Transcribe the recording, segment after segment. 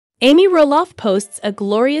Amy Roloff posts a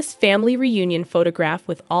glorious family reunion photograph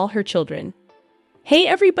with all her children. Hey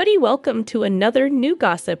everybody, welcome to another new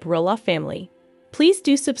gossip Roloff family. Please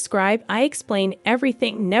do subscribe, I explain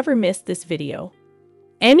everything, never miss this video.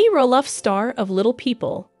 Amy Roloff, star of Little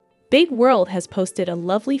People, Big World, has posted a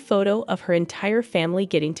lovely photo of her entire family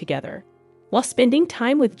getting together. While spending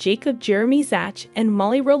time with Jacob, Jeremy, Zach, and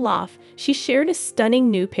Molly Roloff, she shared a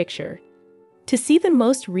stunning new picture. To see the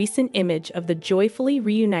most recent image of the joyfully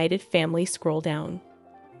reunited family, scroll down.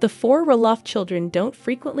 The four Roloff children don't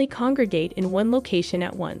frequently congregate in one location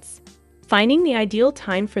at once. Finding the ideal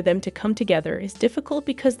time for them to come together is difficult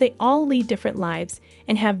because they all lead different lives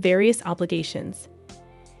and have various obligations.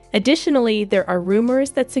 Additionally, there are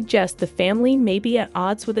rumors that suggest the family may be at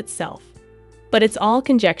odds with itself. But it's all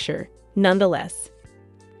conjecture, nonetheless.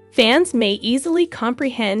 Fans may easily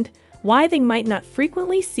comprehend why they might not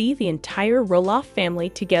frequently see the entire Roloff family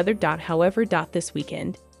together. However, this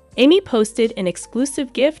weekend, Amy posted an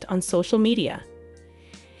exclusive gift on social media.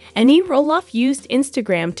 Amy Roloff used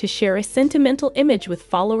Instagram to share a sentimental image with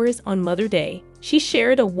followers on Mother's Day. She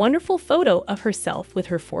shared a wonderful photo of herself with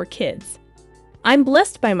her 4 kids. "I'm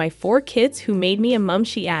blessed by my 4 kids who made me a mom,"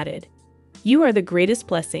 she added. "You are the greatest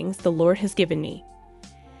blessings the Lord has given me.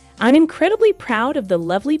 I'm incredibly proud of the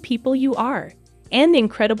lovely people you are and the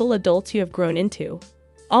incredible adults you have grown into.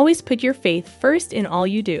 Always put your faith first in all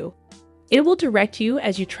you do. It will direct you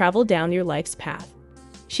as you travel down your life's path."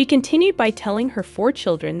 She continued by telling her 4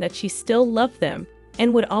 children that she still loved them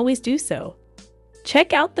and would always do so.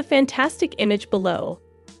 Check out the fantastic image below.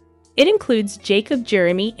 It includes Jacob,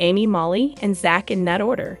 Jeremy, Amy, Molly, and Zach in that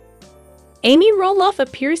order. Amy Roloff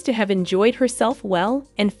appears to have enjoyed herself well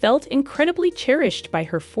and felt incredibly cherished by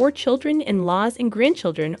her 4 children-in-laws and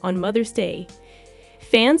grandchildren on Mother's Day.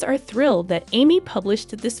 Fans are thrilled that Amy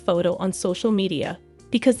published this photo on social media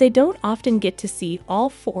because they don't often get to see all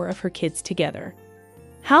 4 of her kids together.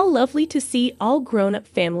 "How lovely to see all grown-up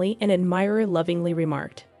family," an admirer lovingly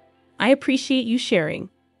remarked. "I appreciate you sharing.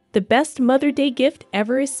 The best Mother's Day gift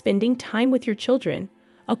ever is spending time with your children,"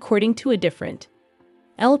 according to a different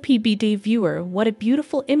LPBW viewer. What a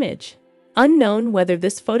beautiful image. Unknown whether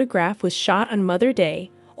this photograph was shot on Mother's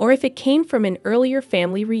Day or if it came from an earlier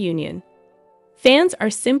family reunion. Fans are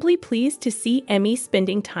simply pleased to see Amy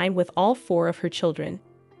spending time with all 4 of her children.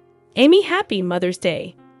 Amy, happy Mother's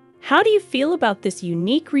Day. How do you feel about this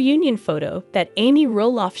unique reunion photo that Amy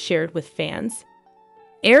Roloff shared with fans?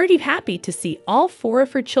 Are you happy to see all 4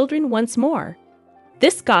 of her children once more?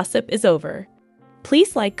 This gossip is over.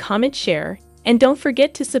 Please like, comment, share, and don't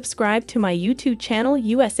forget to subscribe to my YouTube channel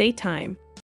USA Time.